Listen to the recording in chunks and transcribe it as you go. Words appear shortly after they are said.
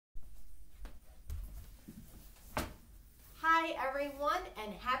everyone,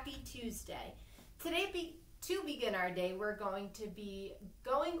 and happy Tuesday. Today, to begin our day, we're going to be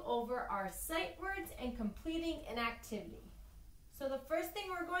going over our sight words and completing an activity. So the first thing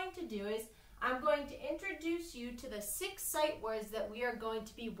we're going to do is I'm going to introduce you to the 6 sight words that we are going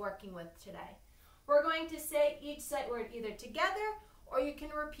to be working with today. We're going to say each sight word either together or you can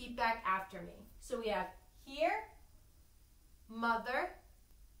repeat back after me. So we have hear, mother,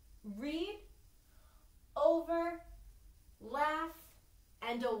 read, over, laugh,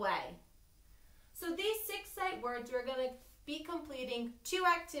 and away. So these 6 sight words we're going to be completing 2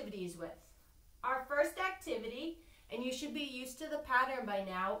 activities with. Our first activity, and you should be used to the pattern by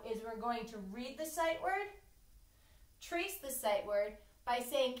now, is we're going to read the sight word, trace the sight word by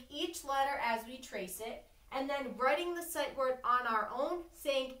saying each letter as we trace it, and then writing the sight word on our own,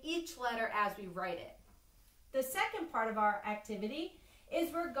 saying each letter as we write it. The second part of our activity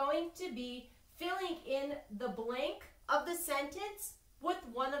is we're going to be filling in the blank of the sentence with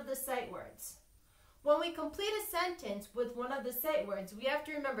one of the sight words. When we complete a sentence with one of the sight words, we have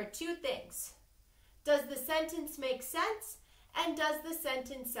to remember 2 things. Does the sentence make sense? And does the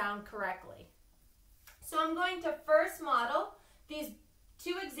sentence sound correctly? So I'm going to first model these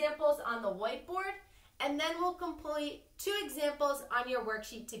 2 examples on the whiteboard, and then we'll complete 2 examples on your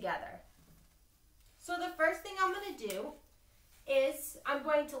worksheet together. So the first thing I'm going to do is I'm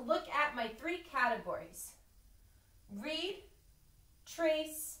going to look at my 3 categories: read,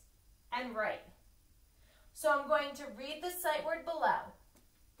 trace, and write. So I'm going to read the sight word below.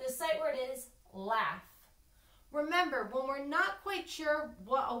 The sight word is laugh. Remember, when we're not quite sure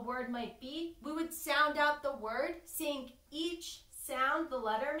what a word might be, we would sound out the word, saying each sound the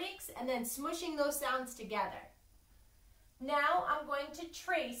letter makes, and then smushing those sounds together. Now I'm going to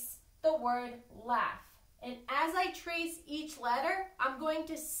trace the word laugh. And as I trace each letter, I'm going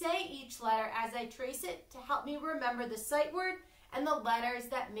to say each letter as I trace it to help me remember the sight word and the letters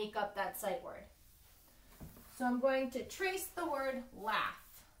that make up that sight word. So I'm going to trace the word laugh.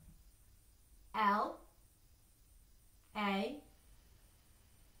 L, A,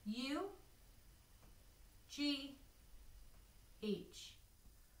 U, G, H.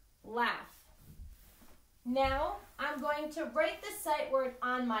 Laugh. Now I'm going to write the sight word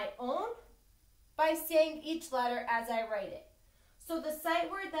on my own by saying each letter as I write it. So the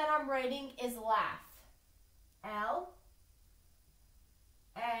sight word that I'm writing is laugh. L,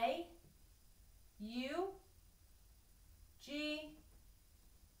 A, U, G,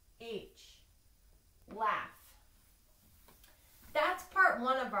 H. Laugh. That's part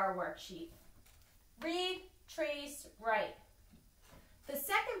 1 of our worksheet. Read, trace, write. The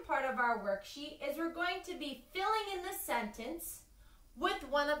second part of our worksheet is we're going to be filling in the sentence with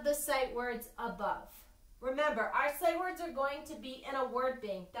one of the sight words above. Remember, our sight words are going to be in a word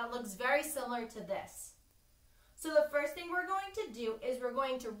bank that looks very similar to this. So the first thing we're going to do is we're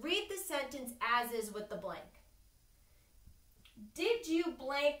going to read the sentence as is with the blank. Did you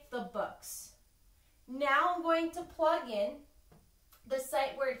blank the books? Now I'm going to plug in the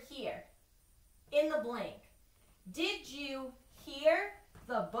sight word here in the blank. Did you hear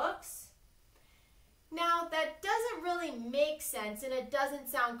the books? Now that doesn't really make sense and it doesn't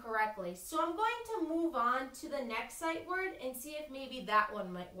sound correctly. So I'm going to move on to the next sight word and see if maybe that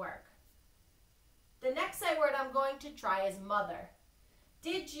one might work. The next sight word I'm going to try is mother.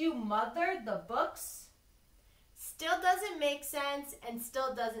 Did you mother the books? Still doesn't make sense and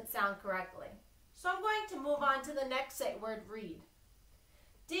still doesn't sound correctly. So I'm going to move on to the next sight word, read.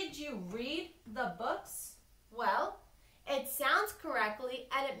 Did you read the books? Well, it sounds correctly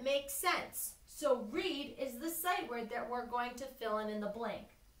and it makes sense. So read is the sight word that we're going to fill in the blank.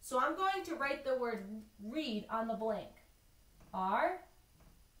 So I'm going to write the word read on the blank. R-E-A-D.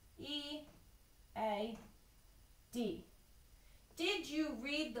 Did you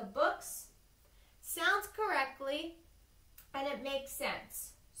read the books? Sounds correctly and it makes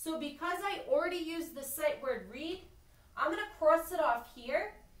sense. So because I already used the sight word read, I'm going to cross it off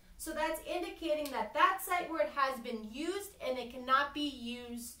here. So that's indicating that that sight word has been used and it cannot be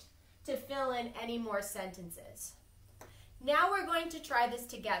used to fill in any more sentences. Now we're going to try this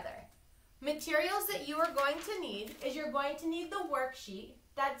together. Materials that you are going to need is you're going to need the worksheet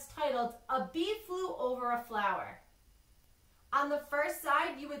that's titled A Bee Flew Over a Flower. On the first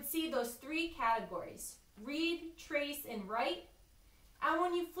side, you would see those 3 categories: read, trace, and write. And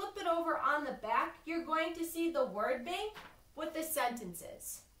when you flip it over on the back, you're going to see the word bank with the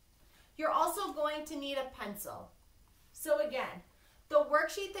sentences. You're also going to need a pencil. So again, the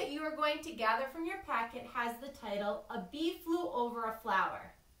worksheet that you are going to gather from your packet has the title, A Bee Flew Over a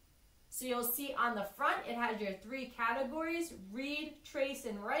Flower. So you'll see on the front, it has your 3 categories: read, trace,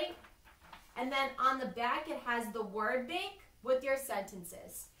 and write. And then on the back, it has the word bank with your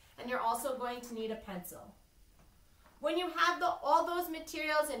sentences. And you're also going to need a pencil. When you have all those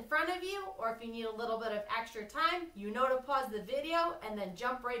materials in front of you, or if you need a little bit of extra time, you know to pause the video and then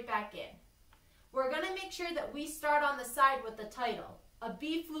jump right back in. We're going to make sure that we start on the side with the title, A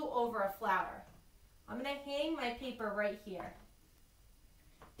Bee Flew Over a Flower. I'm going to hang my paper right here.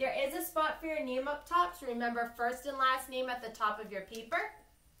 There is a spot for your name up top, so remember first and last name at the top of your paper.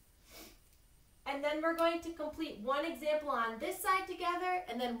 And then we're going to complete one example on this side together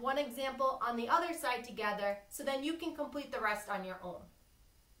and then one example on the other side together, so then you can complete the rest on your own.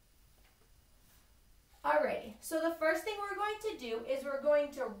 Alrighty, so the first thing we're going to do is we're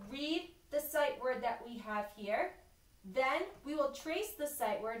going to read the sight word that we have here. Then we will trace the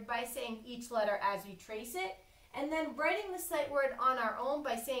sight word by saying each letter as we trace it, and then writing the sight word on our own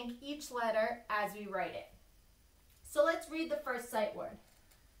by saying each letter as we write it. So let's read the first sight word.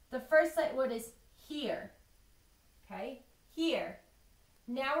 The first sight word is here. Okay, here.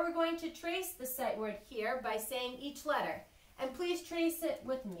 Now we're going to trace the sight word here by saying each letter. And please trace it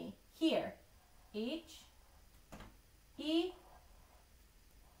with me. Here. H, E,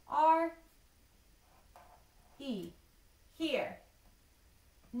 R, E. Here.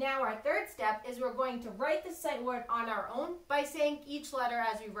 Now our third step is we're going to write the sight word on our own by saying each letter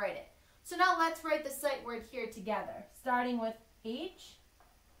as we write it. So now let's write the sight word here together, starting with H,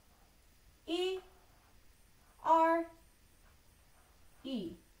 E, R,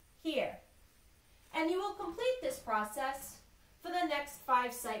 E. Here. And you will complete this process for the next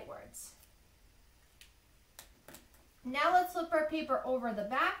 5 sight words. Now let's flip our paper over the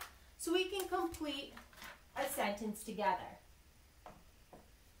back so we can complete a sentence together.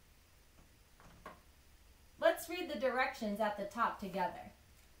 Let's read the directions at the top together.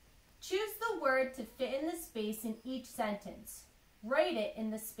 Choose the word to fit in the space in each sentence. Write it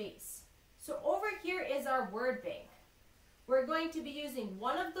in the space. So over here is our word bank. We're going to be using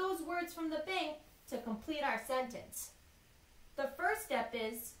one of those words from the bank to complete our sentence. The first step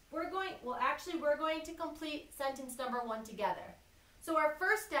is we're going to complete sentence number 1 together. So our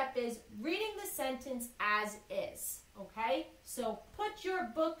first step is reading the sentence as is, okay? So put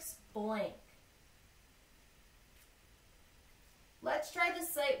your books blank. Let's try the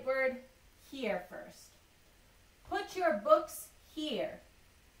sight word here first. Put your books here.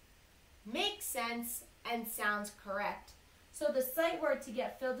 Makes sense and sounds correct. So the sight word to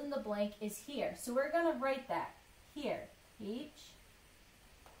get filled in the blank is here. So we're going to write that here. H,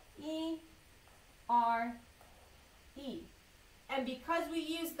 E, R, E. And because we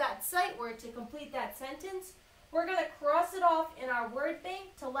use that sight word to complete that sentence, we're going to cross it off in our word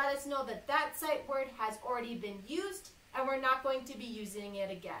bank to let us know that that sight word has already been used and we're not going to be using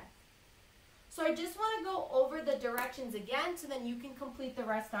it again. So I just want to go over the directions again so then you can complete the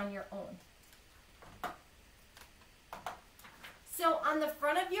rest on your own. So on the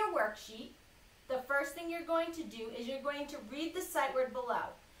front of your worksheet, the first thing you're going to do is you're going to read the sight word below.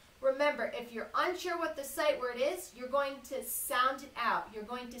 Remember, if you're unsure what the sight word is, you're going to sound it out. You're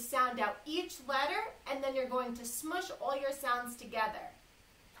going to sound out each letter, and then you're going to smush all your sounds together.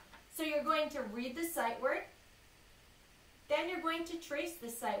 So you're going to read the sight word. Then you're going to trace the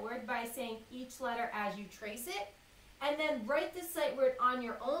sight word by saying each letter as you trace it. And then write the sight word on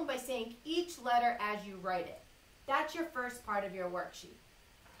your own by saying each letter as you write it. That's your first part of your worksheet.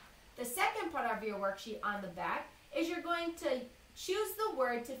 The second part of your worksheet on the back is you're going to choose the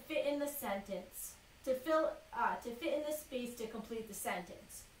word to fit in the sentence, to fit in the space to complete the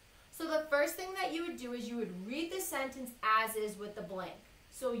sentence. So the first thing that you would do is you would read the sentence as is with the blank.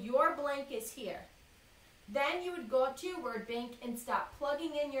 So your blank is here. Then you would go up to your word bank and stop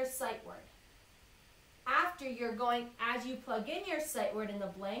plugging in your sight word. After as you plug in your sight word in the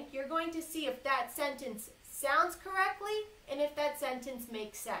blank, you're going to see if that sentence sounds correctly and if that sentence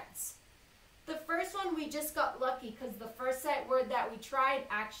makes sense. The first one we just got lucky because the first sight word that we tried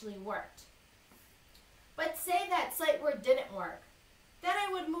actually worked. But say that sight word didn't work. Then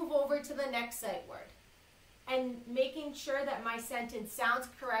I would move over to the next sight word and making sure that my sentence sounds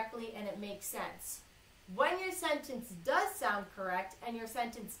correctly and it makes sense. When your sentence does sound correct and your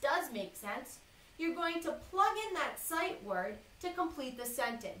sentence does make sense, you're going to plug in that sight word to complete the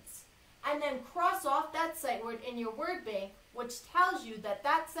sentence. And then cross off that sight word in your word bank, which tells you that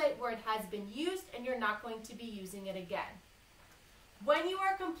that sight word has been used and you're not going to be using it again. When you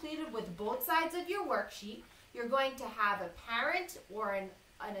are completed with both sides of your worksheet, you're going to have a parent or an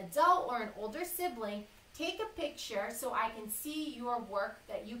adult or an older sibling take a picture so I can see your work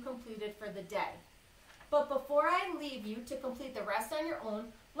that you completed for the day. But before I leave you to complete the rest on your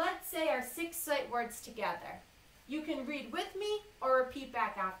own, let's say our 6 sight words together. You can read with me or repeat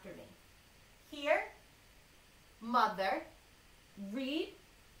back after me. Here, mother, read,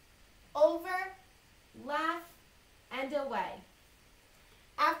 over, laugh, and away.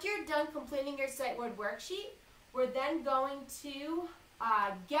 After you're done completing your sight word worksheet, we're then going to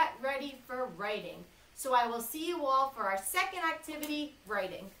get ready for writing. So I will see you all for our second activity,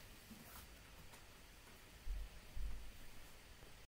 writing.